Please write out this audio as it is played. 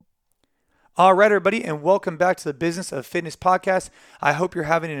All right, everybody, and welcome back to the Business of Fitness podcast. I hope you're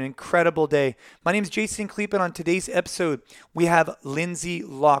having an incredible day. My name is Jason Kleep, and on today's episode, we have Lindsay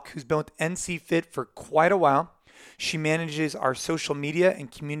Locke, who's been with NC Fit for quite a while. She manages our social media and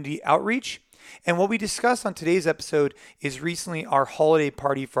community outreach. And what we discussed on today's episode is recently our holiday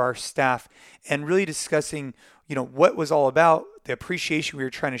party for our staff and really discussing, what was all about, the appreciation we were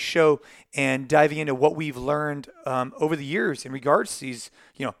trying to show, and diving into what we've learned over the years in regards to these,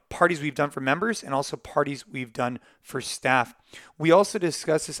 parties we've done for members and also parties we've done for staff. We also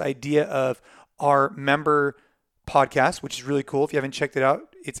discussed this idea of our member podcast, which is really cool. If you haven't checked it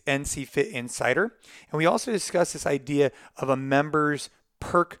out, it's NC Fit Insider. And we also discussed this idea of a members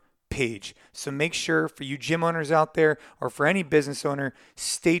perk page. So make sure for you gym owners out there or for any business owner,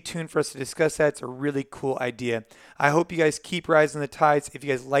 stay tuned for us to discuss that. It's a really cool idea. I hope you guys keep rising the tides. If you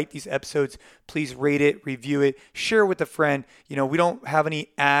guys like these episodes, please rate it, review it, share it with a friend. We don't have any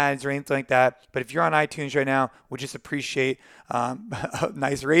ads or anything like that, but if you're on iTunes right now, we'll just appreciate a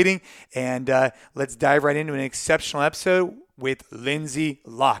nice rating. And let's dive right into an exceptional episode with Lindsay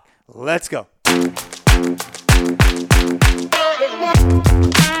Locke. Let's go.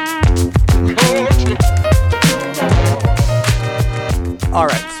 All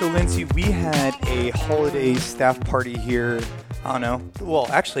right, so Lindsay, we had a holiday staff party here,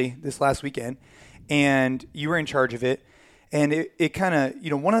 this last weekend, and you were in charge of it. And it kind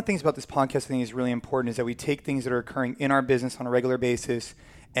of, one of the things about this podcast I think is really important is that we take things that are occurring in our business on a regular basis,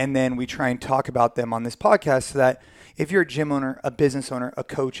 and then we try and talk about them on this podcast so that if you're a gym owner, a business owner, a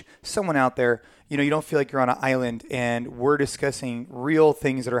coach, someone out there, you don't feel like you're on an island, and we're discussing real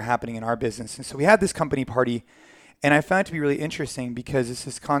things that are happening in our business. And so we had this company party, and I found it to be really interesting because it's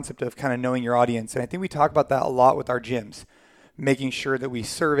this concept of kind of knowing your audience. And I think we talk about that a lot with our gyms, making sure that we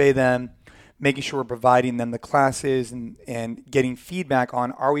survey them, making sure we're providing them the classes and getting feedback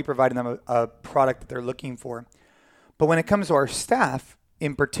on, are we providing them a product that they're looking for? But when it comes to our staff,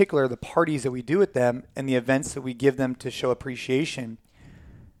 in particular, the parties that we do with them and the events that we give them to show appreciation,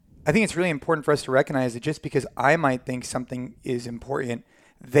 I think it's really important for us to recognize that just because I might think something is important,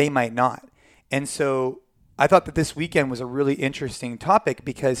 they might not. And so I thought that this weekend was a really interesting topic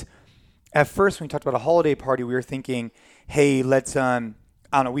because at first when we talked about a holiday party, we were thinking, hey, let's,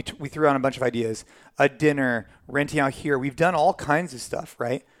 we threw out a bunch of ideas, a dinner, renting out here. We've done all kinds of stuff,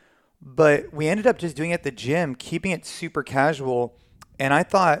 right? But we ended up just doing it at the gym, keeping it super casual. And I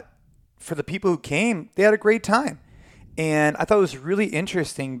thought for the people who came, they had a great time. And I thought it was really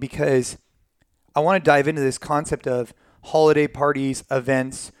interesting because I want to dive into this concept of holiday parties,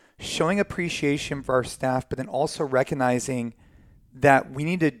 events, showing appreciation for our staff, but then also recognizing that we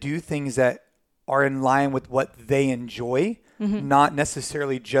need to do things that are in line with what they enjoy, not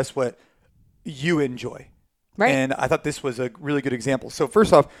necessarily just what you enjoy. Right. And I thought this was a really good example. So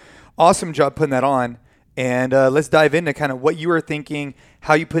first off, awesome job putting that on. And let's dive into kind of what you were thinking,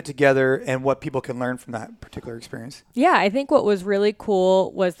 how you put together, and what people can learn from that particular experience. Yeah, I think what was really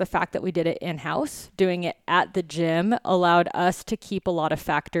cool was the fact that we did it in-house. Doing it at the gym allowed us to keep a lot of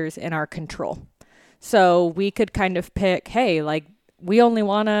factors in our control. So we could kind of pick, hey, we only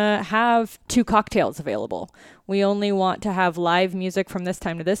want to have 2 cocktails available. We only want to have live music from this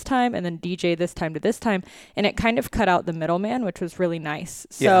time to this time and then DJ this time to this time. And it kind of cut out the middleman, which was really nice.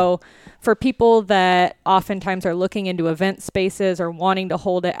 So for people that oftentimes are looking into event spaces or wanting to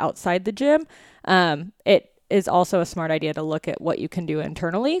hold it outside the gym, it is also a smart idea to look at what you can do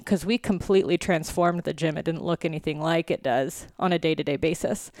internally because we completely transformed the gym. It didn't look anything like it does on a day-to-day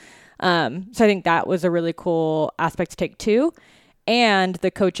basis. So I think that was a really cool aspect to take too. And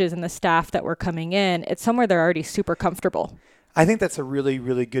the coaches and the staff that were coming in, it's somewhere they're already super comfortable. I think that's a really,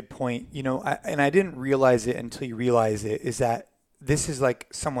 really good point. I didn't realize it until you realize it, is that this is like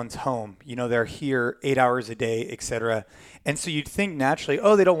someone's home. They're here 8 hours a day, et cetera. And so you'd think naturally,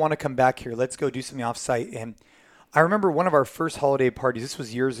 they don't want to come back here. Let's go do something offsite. And I remember one of our first holiday parties, this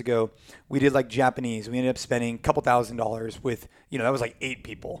was years ago, we did Japanese. We ended up spending a couple $1,000s with, that was 8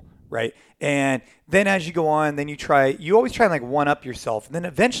 people. Right. And then as you go on, then you always try and one up yourself. And then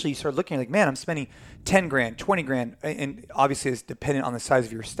eventually you start looking man, I'm spending 10 grand, 20 grand. And obviously it's dependent on the size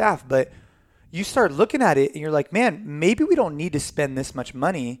of your staff, but you start looking at it and you're man, maybe we don't need to spend this much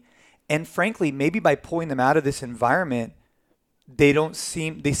money. And frankly, maybe by pulling them out of this environment, they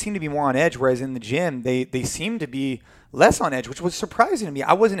seem to be more on edge. Whereas in the gym, they seem to be less on edge, which was surprising to me.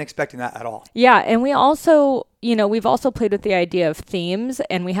 I wasn't expecting that at all. Yeah. And we also, we've also played with the idea of themes,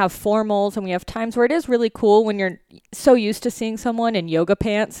 and we have formals and we have times where it is really cool when you're so used to seeing someone in yoga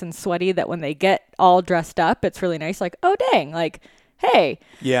pants and sweaty that when they get all dressed up, it's really nice. Oh, dang. Hey.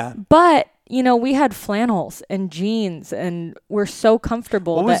 Yeah. But we had flannels and jeans, and we're so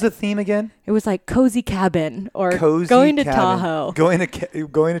comfortable. What was the theme again? It was like cozy cabin or Cozy going to cabin. Tahoe.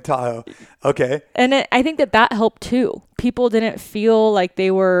 Going to Tahoe. Okay. And I think that helped too. People didn't feel like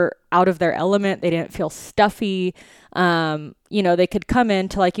they were out of their element. They didn't feel stuffy. They could come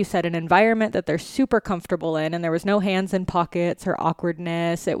into, like you said, an environment that they're super comfortable in, and there was no hands in pockets or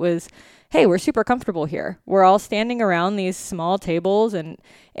awkwardness. It was, hey, we're super comfortable here. We're all standing around these small tables and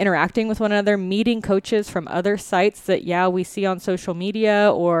interacting with one another, meeting coaches from other sites that, we see on social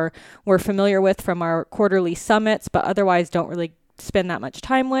media or we're familiar with from our quarterly summits, but otherwise don't really spend that much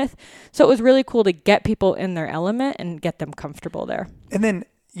time with. So it was really cool to get people in their element and get them comfortable there. And then,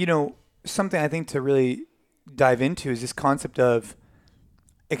 something I think to really dive into is this concept of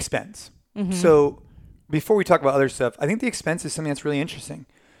expense. Mm-hmm. So before we talk about other stuff, I think the expense is something that's really interesting,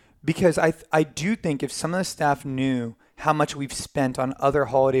 because I do think if some of the staff knew how much we've spent on other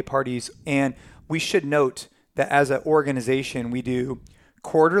holiday parties, and we should note that as an organization, we do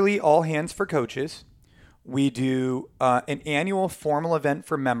quarterly all hands for coaches. We do an annual formal event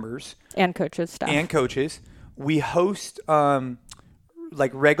for members. And coaches, staff. We host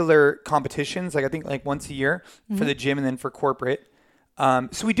like regular competitions, like I think like once a year for the gym and then for corporate.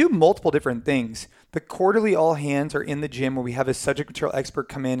 So we do multiple different things. The quarterly all hands are in the gym where we have a subject material expert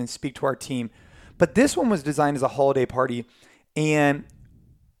come in and speak to our team. But this one was designed as a holiday party. And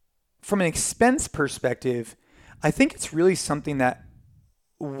from an expense perspective, I think it's really something that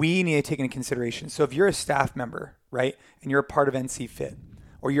we need to take into consideration. So if you're a staff member, right, and you're a part of NC Fit,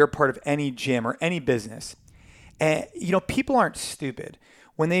 or you're a part of any gym or any business, and people aren't stupid.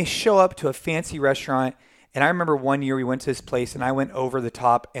 When they show up to a fancy restaurant, and I remember one year we went to this place and I went over the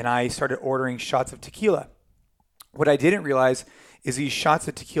top and I started ordering shots of tequila. What I didn't realize is these shots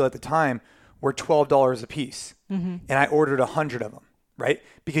of tequila at the time were $12 a piece. Mm-hmm. And I ordered 100 of them, right?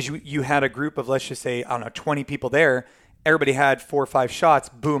 Because you had a group of, let's just say, 20 people there. Everybody had 4 or 5 shots,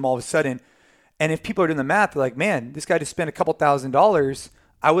 boom, all of a sudden. And if people are doing the math, they're like, man, this guy just spent a couple $1,000s.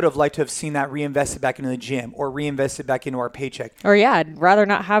 I would have liked to have seen that reinvested back into the gym or reinvested back into our paycheck. Or I'd rather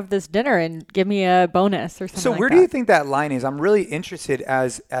not have this dinner and give me a bonus or something. So where do you think that line is? I'm really interested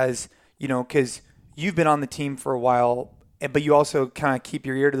as because you've been on the team for a while, but you also kind of keep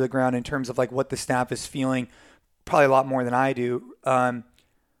your ear to the ground in terms of like what the staff is feeling, probably a lot more than I do.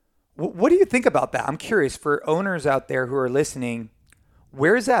 What do you think about that? I'm curious, for owners out there who are listening,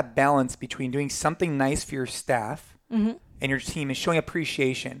 where is that balance between doing something nice for your staff and your team and showing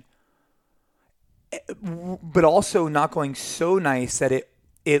appreciation, but also not going so nice that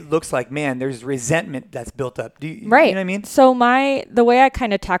it looks like, man, there's resentment that's built up. Right. You know what I mean? So the way I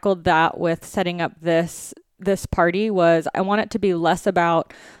kind of tackled that with setting up this party was I want it to be less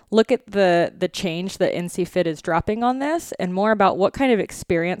about look at the change that NC Fit is dropping on this and more about what kind of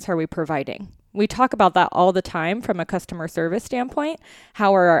experience are we providing. We talk about that all the time from a customer service standpoint.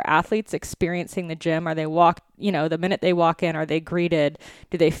 How are our athletes experiencing the gym? Are they the minute they walk in, are they greeted?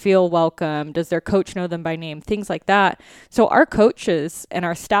 Do they feel welcome? Does their coach know them by name? Things like that. So our coaches and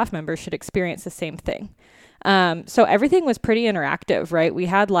our staff members should experience the same thing. So everything was pretty interactive, right? We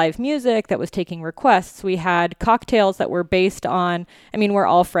had live music that was taking requests. We had cocktails that were based on, we're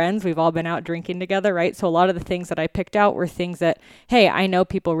all friends. We've all been out drinking together, right? So a lot of the things that I picked out were things that, hey, I know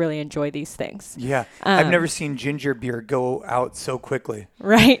people really enjoy these things. Yeah. I've never seen ginger beer go out so quickly.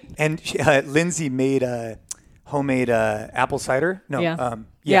 Right. And Lindsay made a homemade apple cider. No.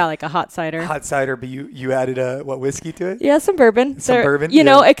 Yeah, like a hot cider. Hot cider, but you added whiskey to it? Yeah, some bourbon.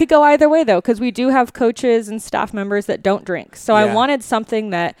 It could go either way, though, because we do have coaches and staff members that don't drink. So I wanted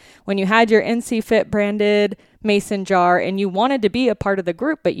something that when you had your NC Fit branded mason jar and you wanted to be a part of the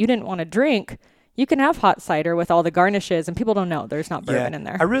group, but you didn't want to drink, you can have hot cider with all the garnishes, and people don't know there's not bourbon in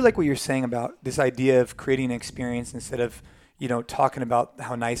there. I really like what you're saying about this idea of creating an experience instead of talking about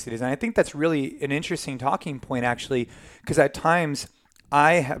how nice it is. And I think that's really an interesting talking point, actually, because at times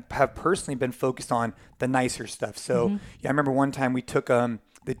I have personally been focused on the nicer stuff. So I remember one time we took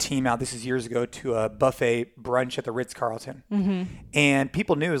the team out, this is years ago, to a buffet brunch at the Ritz-Carlton. Mm-hmm. And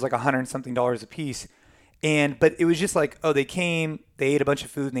people knew it was like $100 and something a piece. But it was just like, they came, they ate a bunch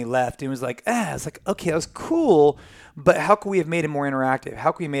of food and they left. And it was like, it's like, okay, that was cool. But how could we have made it more interactive?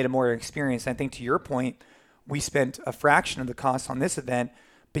 How could we have made it more experience? And I think to your point, we spent a fraction of the cost on this event,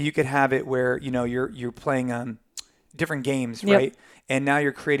 but you could have it where, you're playing different games, right? And now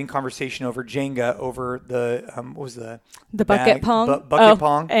you're creating conversation over Jenga, over the what was the bucket pong, bucket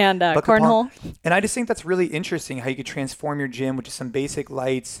pong, and cornhole. And I just think that's really interesting how you could transform your gym with just some basic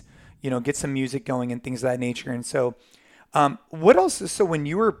lights, get some music going and things of that nature. And so, what else? So when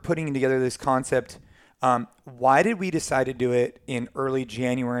you were putting together this concept, Why did we decide to do it in early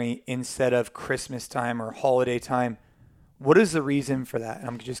January instead of Christmas time or holiday time? What is the reason for that?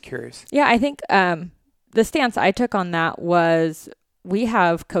 I'm just curious. Yeah, I think the stance I took on that was we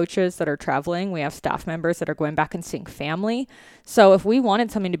have coaches that are traveling. We have staff members that are going back and seeing family. So if we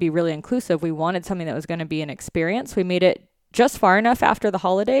wanted something to be really inclusive, we wanted something that was going to be an experience. We made it just far enough after the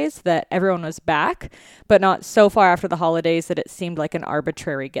holidays that everyone was back, but not so far after the holidays that it seemed like an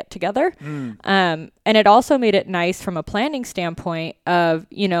arbitrary get together. And it also made it nice from a planning standpoint of,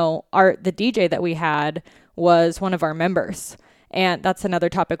 the DJ that we had was one of our members. And that's another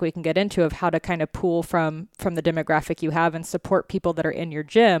topic we can get into of how to kind of pool from the demographic you have and support people that are in your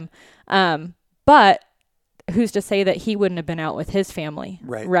gym. But who's to say that he wouldn't have been out with his family,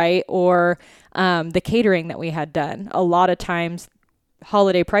 right? Or the catering that we had done. A lot of times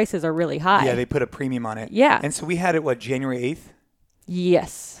holiday prices are really high. Yeah, they put a premium on it. Yeah. And so we had it, January 8th?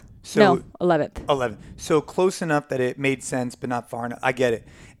 Yes. So, no, 11th. 11th. So close enough that it made sense, but not far enough. I get it.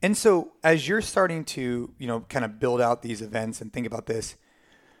 And so as you're starting to, kind of build out these events and think about this,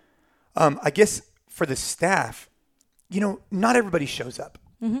 I guess for the staff, not everybody shows up.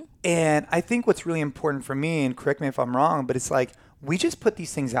 Mm-hmm. And I think what's really important for me, and correct me if I'm wrong, but it's like we just put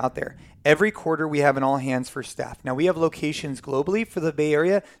these things out there. Every quarter we have an all hands for staff. Now we have locations globally for the Bay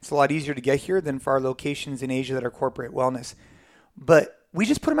Area. It's a lot easier to get here than for our locations in Asia that are corporate wellness. But we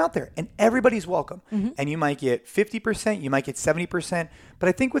just put them out there and everybody's welcome. Mm-hmm. And you might get 50%, you might get 70%. But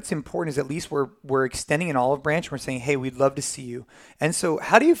I think what's important is at least we're extending an olive branch. We're saying, hey, we'd love to see you. And so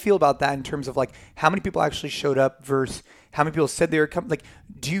how do you feel about that in terms of like how many people actually showed up versus how many people said they were coming? Like,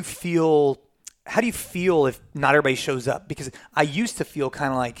 how do you feel if not everybody shows up? Because I used to feel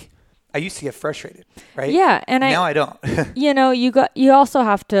kind of like, I used to get frustrated, right? Yeah. And now I don't. You also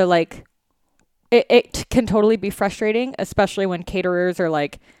have to like, it can totally be frustrating, especially when caterers are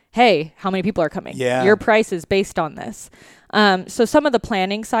like, hey, how many people are coming? Yeah. Your price is based on this. So some of the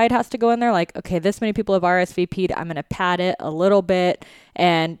planning side has to go in there like, okay, this many people have RSVP'd. I'm going to pad it a little bit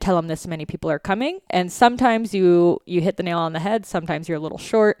and tell them this many people are coming. And sometimes you hit the nail on the head. Sometimes you're a little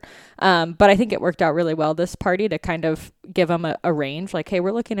short. But I think it worked out really well this party to kind of give them a range like, hey,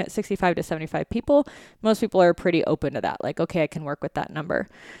 we're looking at 65 to 75 people. Most people are pretty open to that. Like, okay, I can work with that number.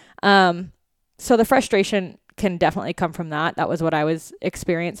 So the frustration can definitely come from that. That was what I was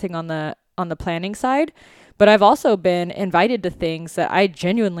experiencing on the planning side. But I've also been invited to things that I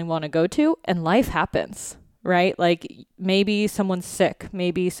genuinely want to go to, and life happens, right? Like maybe someone's sick,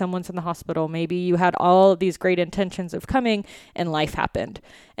 maybe someone's in the hospital, maybe you had all of these great intentions of coming and life happened.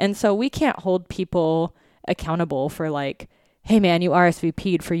 And so we can't hold people accountable for like, hey man, you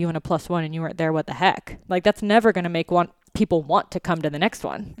RSVP'd for you and a +1 and you weren't there, what the heck? Like that's never going to make people want to come to the next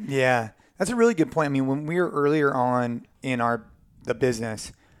one. Yeah. That's a really good point. I mean, when we were earlier on in the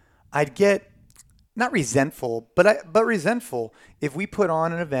business, I'd get not resentful, but resentful if we put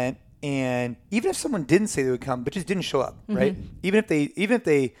on an event and even if someone didn't say they would come, but just didn't show up, mm-hmm. right? Even if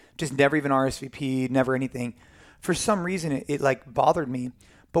they just never even RSVP'd, never anything, for some reason it like bothered me.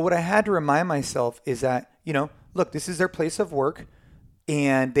 But what I had to remind myself is that, look, this is their place of work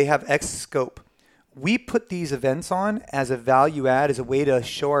and they have X scope. We put these events on as a value add, as a way to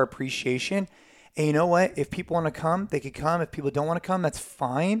show our appreciation. And you know what? If people want to come, they could come. If people don't want to come, that's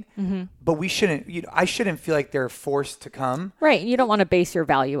fine. Mm-hmm. But we shouldn't. I shouldn't feel like they're forced to come. Right. You don't want to base your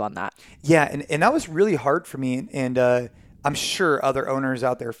value on that. Yeah, and that was really hard for me. And I'm sure other owners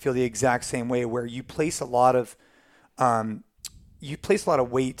out there feel the exact same way, where you place a lot of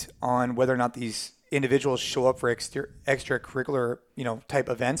weight on whether or not these individuals show up for extracurricular, type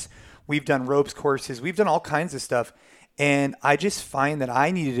events. We've done ropes courses. We've done all kinds of stuff. And I just find that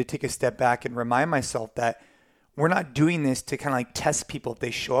I needed to take a step back and remind myself that we're not doing this to kind of like test people if they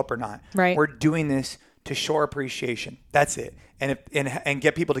show up or not. Right. We're doing this to show our appreciation. That's it. And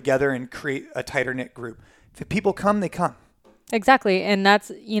get people together and create a tighter knit group. If people come, they come. Exactly. And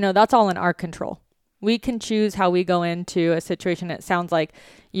that's all in our control. We can choose how we go into a situation. It sounds like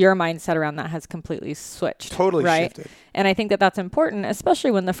your mindset around that has completely switched. Totally right? Shifted. And I think that that's important, especially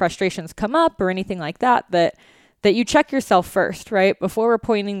when the frustrations come up or anything like that, that you check yourself first, right? Before we're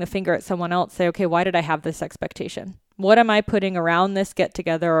pointing the finger at someone else, say, okay, why did I have this expectation? What am I putting around this get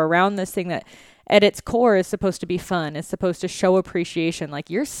together or around this thing that at its core is supposed to be fun, is supposed to show appreciation?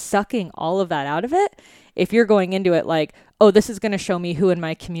 Like you're sucking all of that out of it if you're going into it like, oh, this is going to show me who in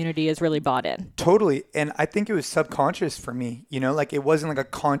my community is really bought in. Totally. And I think it was subconscious for me, like it wasn't like a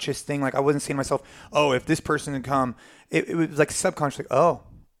conscious thing. Like I wasn't saying to myself, oh, if this person can come, it was like subconscious, like, oh,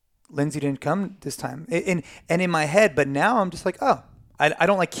 Lindsay didn't come this time. And in my head, but now I'm just like, oh, I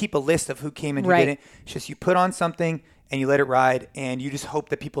don't like keep a list of who came and who Right. didn't. It's just you put on something and you let it ride, and you just hope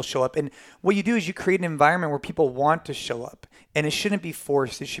that people show up. And what you do is you create an environment where people want to show up, and it shouldn't be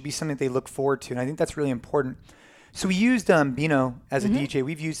forced. It should be something they look forward to, and I think that's really important. So we used Bino as a DJ.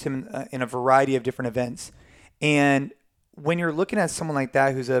 We've used him in a variety of different events. And when you're looking at someone like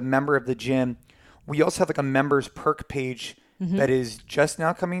that who's a member of the gym, we also have like a members perk page that is just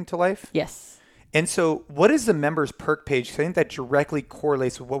now coming to life. Yes. And so what is the members perk page? 'Cause I think that directly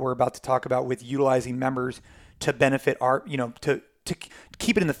correlates with what we're about to talk about with utilizing members to benefit our, to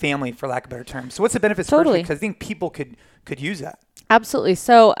keep it in the family, for lack of a better term. So what's the benefits? Totally. Because I think people could use that. Absolutely.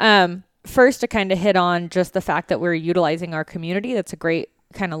 So, first to kind of hit on just the fact that we're utilizing our community, that's a great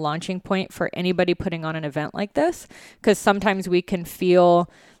kind of launching point for anybody putting on an event like this, because sometimes we can feel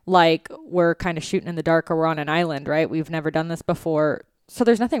like we're kind of shooting in the dark or we're on an island, right? We've never done this before. So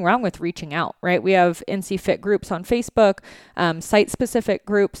there's nothing wrong with reaching out, right? We have NC Fit groups on Facebook, site-specific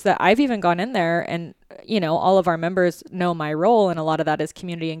groups that I've even gone in there, and all of our members know my role, and a lot of that is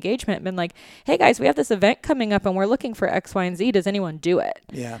community engagement. Been like, hey guys, we have this event coming up and we're looking for X, Y, and Z. Does anyone do it?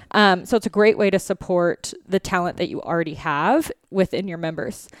 Yeah. So it's a great way to support the talent that you already have within your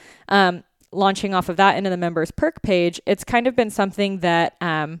members. Launching off of that into the members perk page, it's kind of been something that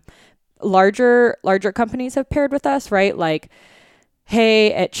larger companies have paired with us, right? Like,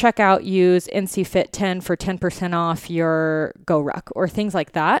 hey, at checkout, use NC Fit 10 for 10% off your GoRuck or things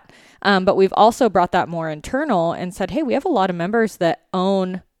like that. But we've also brought that more internal and said, hey, we have a lot of members that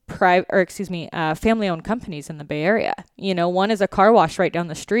own family-owned companies in the Bay Area. One is a car wash right down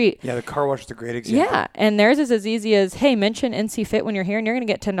the street. Yeah, the car wash is a great example. Yeah, and theirs is as easy as, hey, mention NC Fit when you're here and you're going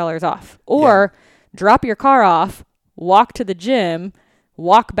to get $10 off. Or drop your car off, walk to the gym,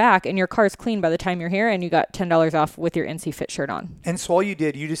 walk back, and your car's clean by the time you're here, and you got $10 off with your NC Fit shirt on. And so all you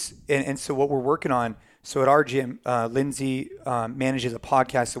did, and so what we're working on, so at our gym, Lindsay manages a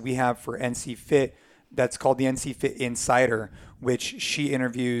podcast that we have for NC Fit that's called the NC Fit Insider, which she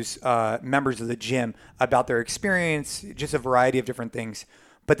interviews members of the gym about their experience, just a variety of different things.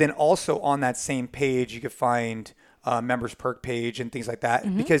 But then also on that same page, you could find members perk page and things like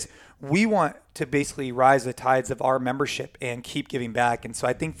that, because we want to basically rise the tides of our membership and keep giving back. And so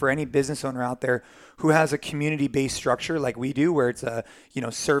I think for any business owner out there who has a community-based structure like we do, where it's a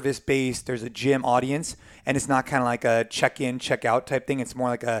service-based, there's a gym audience, and it's not kind of like a check-in, check-out type thing. It's more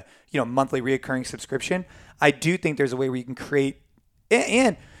like a monthly reoccurring subscription. I do think there's a way where you can create,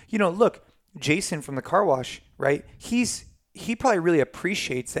 and look, Jason from the car wash, right? He probably really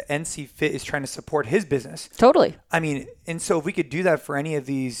appreciates that NC Fit is trying to support his business. Totally. I mean, and so if we could do that for any of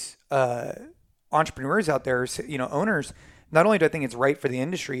these entrepreneurs out there, owners, not only do I think it's right for the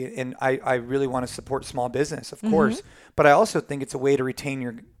industry, and I really want to support small business, of course, but I also think it's a way to retain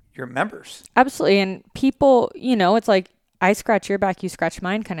your members. Absolutely. And people, it's like, I scratch your back, you scratch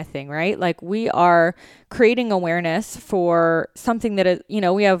mine kind of thing, right? Like, we are creating awareness for something that is,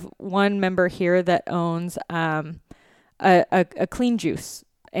 we have one member here that owns a clean juice,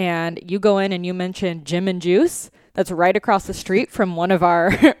 and you go in and you mention Gym and Juice that's right across the street from one of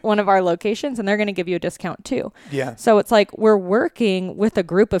our locations, and they're going to give you a discount too. Yeah. So it's like we're working with a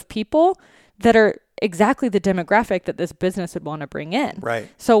group of people that are exactly the demographic that this business would want to bring in. Right.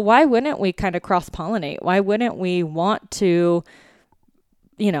 So why wouldn't we kind of cross-pollinate? Why wouldn't we want to,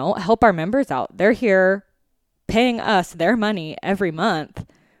 help our members out? They're here paying us their money every month.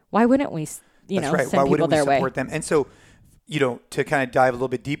 Why wouldn't we, That's send right. Why people wouldn't we their way? support them? And so, to kind of dive a little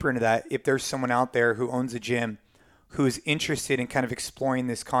bit deeper into that, if there's someone out there who owns a gym who is interested in kind of exploring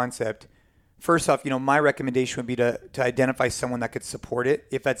this concept, first off, my recommendation would be to identify someone that could support it.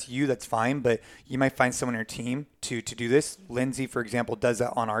 If that's you, that's fine, but you might find someone on your team to do this. Lindsay, for example, does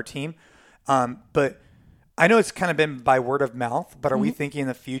that on our team. But I know it's kind of been by word of mouth, but are we thinking in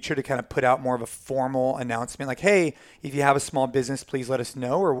the future to kind of put out more of a formal announcement? Like, hey, if you have a small business, please let us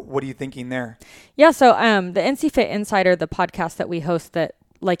know. Or what are you thinking there? Yeah. So the NC Fit Insider, the podcast that we host that,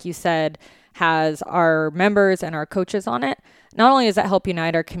 like you said, has our members and our coaches on it. Not only does that help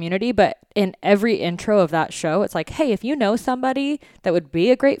unite our community, but in every intro of that show, it's like, hey, if you know somebody that would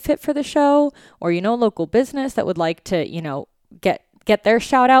be a great fit for the show, or local business that would like to, get their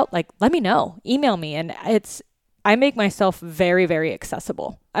shout out, like, let me know, email me. And I make myself very, very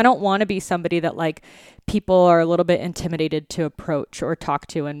accessible. I don't want to be somebody that like people are a little bit intimidated to approach or talk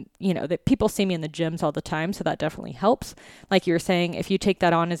to. And, that people see me in the gyms all the time. So that definitely helps. Like you were saying, if you take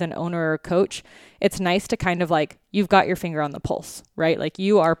that on as an owner or coach, it's nice to kind of like, you've got your finger on the pulse, right? Like,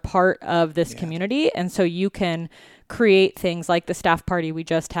 you are part of this community. And so you can create things like the staff party we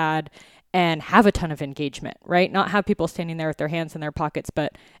just had and have a ton of engagement, right? Not have people standing there with their hands in their pockets,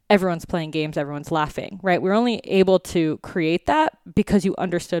 but everyone's playing games, everyone's laughing, right? We're only able to create that because you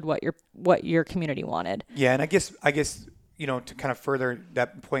understood what your community wanted. Yeah, and I guess to kind of further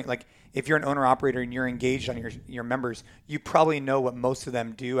that point, like if you're an owner operator and you're engaged on your members, you probably know what most of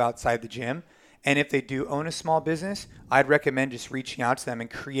them do outside the gym. And if they do own a small business, I'd recommend just reaching out to them and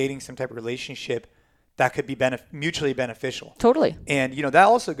creating some type of relationship that could be mutually beneficial. Totally. And, that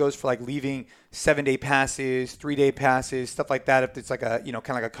also goes for like leaving 7-day passes, 3-day passes, stuff like that. If it's like a, kind of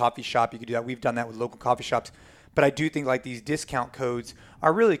like a coffee shop, you could do that. We've done that with local coffee shops. But I do think like these discount codes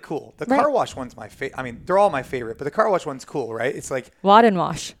are really cool. The car wash one's my favorite. I mean, they're all my favorite, but the car wash one's cool, right? It's like Wad and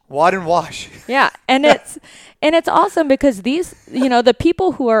Wash. Wad and Wash. Yeah. And it's awesome because these, the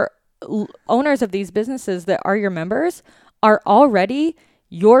people who are owners of these businesses that are your members are already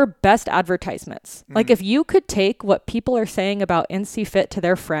your best advertisements. Like if you could take what people are saying about NC Fit to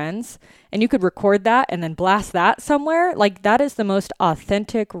their friends and you could record that and then blast that somewhere, like that is the most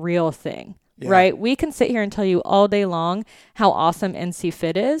authentic, real thing, right? We can sit here and tell you all day long how awesome NC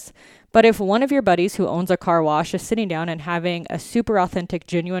Fit is. But if one of your buddies who owns a car wash is sitting down and having a super authentic,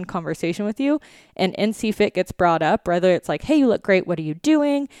 genuine conversation with you and NC Fit gets brought up, whether it's like, hey, you look great, what are you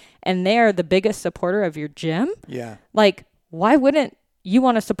doing? And they're the biggest supporter of your gym. Yeah. Like, why wouldn't you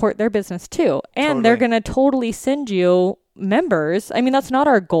want to support their business too? And they're going to totally send you members. I mean, that's not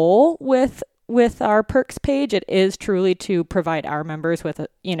our goal with our perks page. It is truly to provide our members with,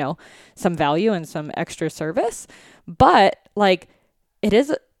 some value and some extra service. But like, it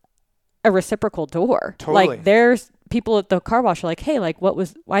is a reciprocal door. Totally. Like there's people at the car wash are like, hey, like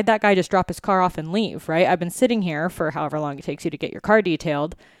why'd that guy just drop his car off and leave? Right. I've been sitting here for however long it takes you to get your car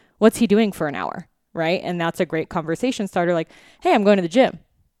detailed. What's he doing for an hour? Right. And that's a great conversation starter. Like, hey, I'm going to the gym.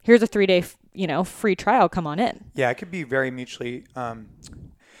 Here's a 3-day, free trial. Come on in. Yeah. It could be very mutually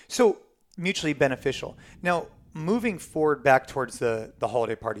beneficial. Now, moving forward back towards the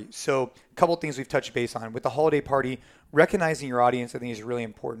holiday party. So a couple of things we've touched base on with the holiday party, recognizing your audience, I think is really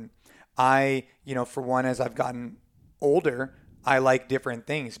important. For one, as I've gotten older, I like different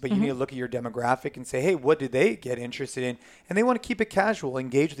things, but you need to look at your demographic and say, hey, what do they get interested in? And they want to keep it casual,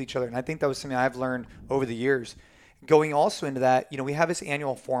 engage with each other. And I think that was something I've learned over the years. Going also into that, we have this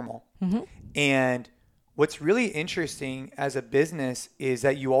annual formal. And what's really interesting as a business is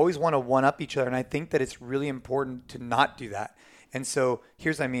that you always want to one-up each other. And I think that it's really important to not do that. And so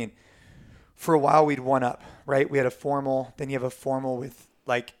here's what I mean. For a while, we'd one-up, right? We had a formal, then you have a formal with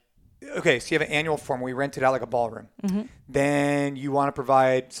like, okay, so you have an annual formal. We rent it out like a ballroom. Then you want to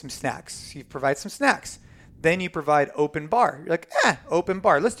provide some snacks. You provide some snacks. Then you provide open bar. You're like, open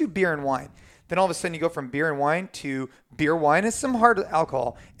bar. Let's do beer and wine. Then all of a sudden you go from beer and wine to beer, wine, and some hard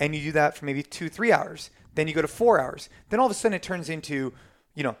alcohol. And you do that for maybe 2-3 hours. Then you go to 4 hours. Then all of a sudden it turns into,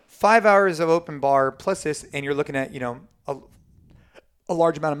 5 hours of open bar plus this. And you're looking at, a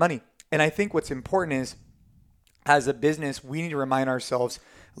large amount of money. And I think what's important is as a business, we need to remind ourselves,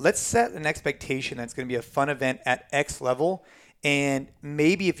 let's set an expectation that's going to be a fun event at X level. And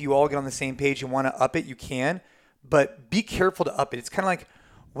maybe if you all get on the same page and want to up it, you can. But be careful to up it. It's kind of like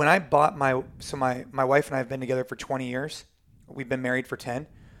when I bought my wife and I have been together for 20 years. We've been married for 10.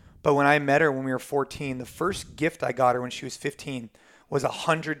 But when I met her when we were 14, the first gift I got her when she was 15 was a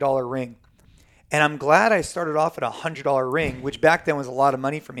 $100 ring. And I'm glad I started off at a $100 ring, which back then was a lot of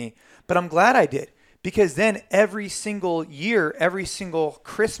money for me. But I'm glad I did. Because then every single year, every single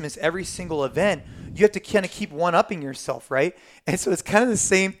Christmas, every single event, you have to kind of keep one-upping yourself, right? And so it's kind of the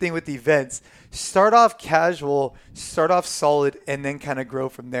same thing with events. Start off casual, start off solid, and then kind of grow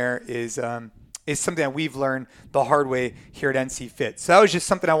from there is something that we've learned the hard way here at NC Fit. So that was just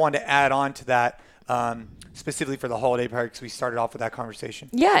something I wanted to add on to that specifically for the holiday party because we started off with that conversation.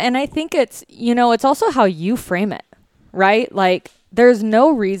 Yeah, and I think it's, it's also how you frame it, right? Like, there's no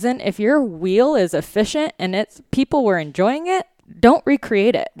reason if your wheel is efficient and it's people were enjoying it, don't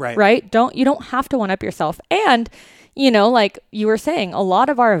recreate it, right? You don't have to one up yourself. And, like you were saying, a lot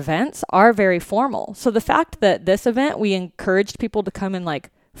of our events are very formal. So the fact that this event, we encouraged people to come in like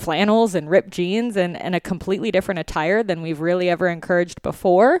flannels and ripped jeans and a completely different attire than we've really ever encouraged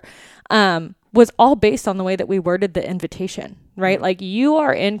before, was all based on the way that we worded the invitation, right? Like you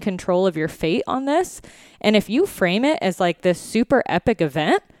are in control of your fate on this. And if you frame it as like this super epic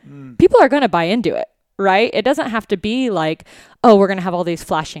event, people are going to buy into it, right? It doesn't have to be like, oh, we're going to have all these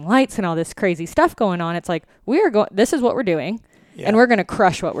flashing lights and all this crazy stuff going on. It's like, this is what we're doing. Yeah. And we're going to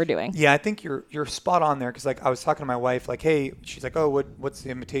crush what we're doing. Yeah, I think you're spot on there. Cause like I was talking to my wife, like, hey, she's like, oh, what's the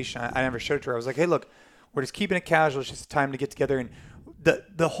invitation? I never showed it to her. I was like, hey, look, we're just keeping it casual. It's just time to get together. And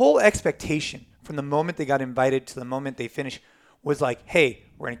the whole expectation from the moment they got invited to the moment they finish was like, hey,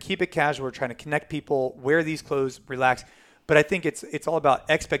 we're going to keep it casual. We're trying to connect people, wear these clothes, relax. But I think it's all about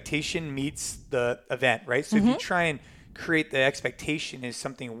expectation meets the event, right? So if you try and create the expectation as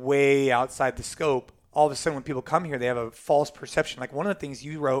something way outside the scope, all of a sudden when people come here, they have a false perception. Like one of the things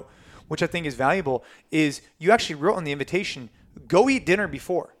you wrote, which I think is valuable, is you actually wrote on the invitation, go eat dinner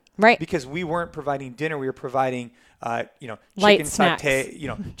before. Right. Because we weren't providing dinner. We were providing, Light chicken snacks.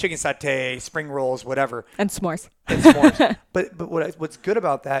 satay, chicken satay, spring rolls, whatever. And s'mores. But what's good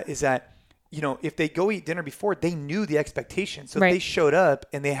about that is that, if they go eat dinner before, they knew the expectation. So if they showed up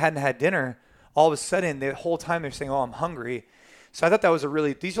and they hadn't had dinner, all of a sudden the whole time they're saying, oh, I'm hungry. So I thought that was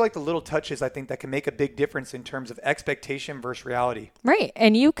these are like the little touches I think that can make a big difference in terms of expectation versus reality. Right.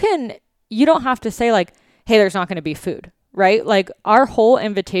 And you don't have to say like, hey, there's not going to be food, right? Like our whole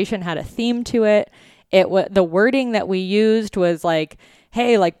invitation had a theme to it. The wording that we used was like,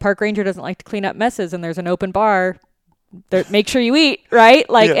 hey, like park ranger doesn't like to clean up messes and there's an open bar. Make sure you eat, right?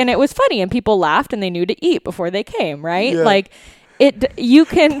 And it was funny and people laughed and they knew to eat before they came, right? Yeah. Like you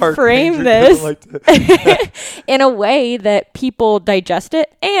can Park frame this in a way that people digest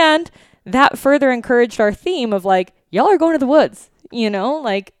it. And that further encouraged our theme of like, y'all are going to the woods,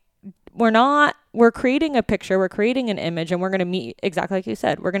 like we're creating a picture, we're creating an image, and we're going to meet, exactly like you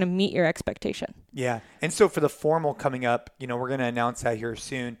said, we're going to meet your expectation. Yeah. And so for the formal coming up, we're going to announce that here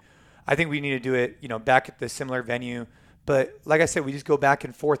soon. I think we need to do it, back at the similar venue. But like I said, we just go back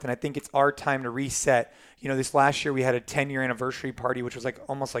and forth, and I think it's our time to reset. This last year we had a 10-year anniversary party, which was like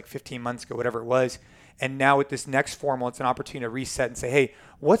almost like 15 months ago, whatever it was. And now with this next formal, it's an opportunity to reset and say, hey,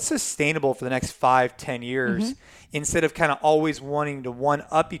 what's sustainable for the next 5-10 years? Instead of kind of always wanting to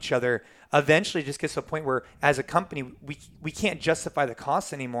one-up each other, eventually just gets to a point where as a company, we can't justify the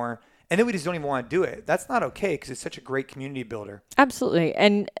costs anymore. And then we just don't even want to do it. That's not okay because it's such a great community builder. Absolutely.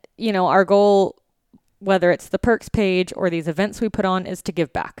 And, our goal, whether it's the perks page or these events we put on, is to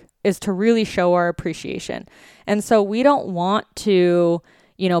give back, is to really show our appreciation. And so we don't want to,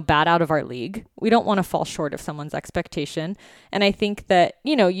 bat out of our league. We don't want to fall short of someone's expectation. And I think that,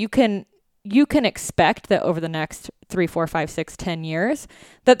 you can expect that over the next 3, 4, 5, 6, 10 years,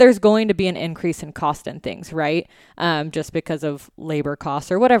 that there's going to be an increase in cost and things, right? Just because of labor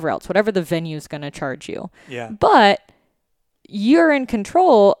costs or whatever else, whatever the venue is going to charge you. Yeah. But you're in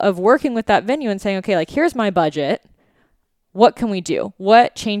control of working with that venue and saying, okay, like here's my budget. What can we do?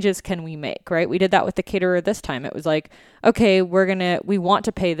 What changes can we make, right? We did that with the caterer this time. It was like, okay, we want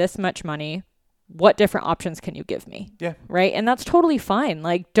to pay this much money. What different options can you give me? Yeah. Right. And that's totally fine.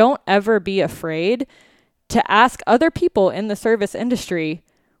 Like, don't ever be afraid to ask other people in the service industry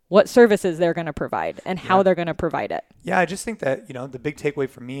what services they're going to provide and how they're going to provide it. Yeah. I just think that, the big takeaway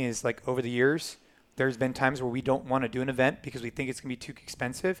for me is like over the years, there's been times where we don't want to do an event because we think it's going to be too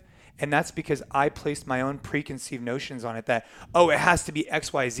expensive. And that's because I placed my own preconceived notions on it that, it has to be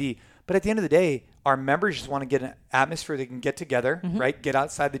X, Y, Z. But at the end of the day, our members just want to get an atmosphere they can get together, right? Get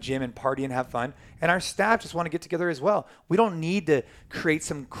outside the gym and party and have fun. And our staff just want to get together as well. We don't need to create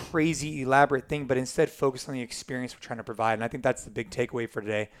some crazy elaborate thing, but instead focus on the experience we're trying to provide. And I think that's the big takeaway for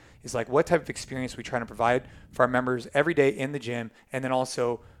today is like what type of experience we trying to provide for our members every day in the gym. And then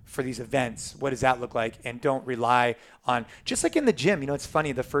also for these events, what does that look like? And don't rely on, just like in the gym, it's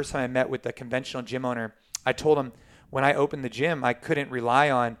funny. The first time I met with the conventional gym owner, I told him when I opened the gym, I couldn't rely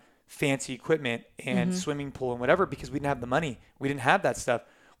on fancy equipment and swimming pool and whatever because we didn't have the money. We didn't have that stuff.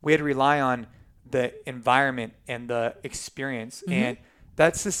 We had to rely on the environment and the experience. And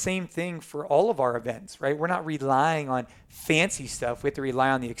that's the same thing for all of our events, right? We're not relying on fancy stuff. We have to rely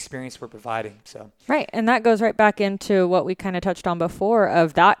on the experience we're providing. So right. And that goes right back into what we kind of touched on before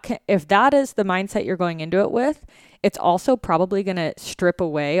of that. If that is the mindset you're going into it with, it's also probably going to strip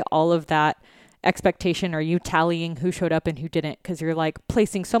away all of that expectation or you tallying who showed up and who didn't, because you're like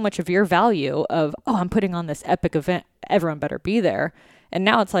placing so much of your value of, I'm putting on this epic event, everyone better be there. And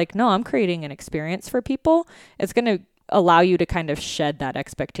now it's like, no, I'm creating an experience for people. It's going to allow you to kind of shed that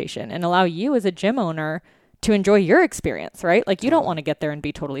expectation and allow you as a gym owner to enjoy your experience, right? Like you don't want to get there and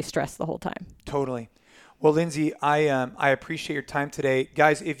be totally stressed the whole time. Totally. Well, Lindsay, I appreciate your time today.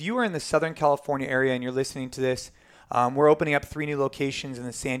 Guys, if you are in the Southern California area and you're listening to this, we're opening up 3 new locations in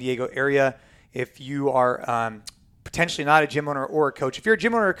the San Diego area. If you are potentially not a gym owner or a coach, if you're a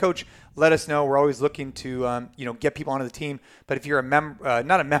gym owner or a coach, let us know. We're always looking to get people onto the team. But if you're a member,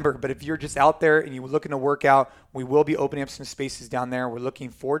 not a member, but if you're just out there and you're looking to work out, we will be opening up some spaces down there. We're looking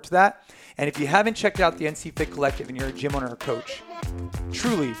forward to that. And if you haven't checked out the NC Fit Collective and you're a gym owner or coach,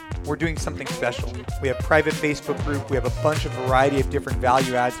 truly, we're doing something special. We have a private Facebook group. We have a bunch of variety of different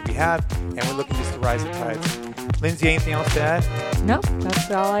value adds that we have, and we're looking just to rise the tides. Lindsay, anything else to add? No,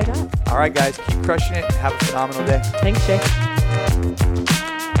 that's all I got. All right, guys, keep crushing it. Have a phenomenal day. Thanks, Jay.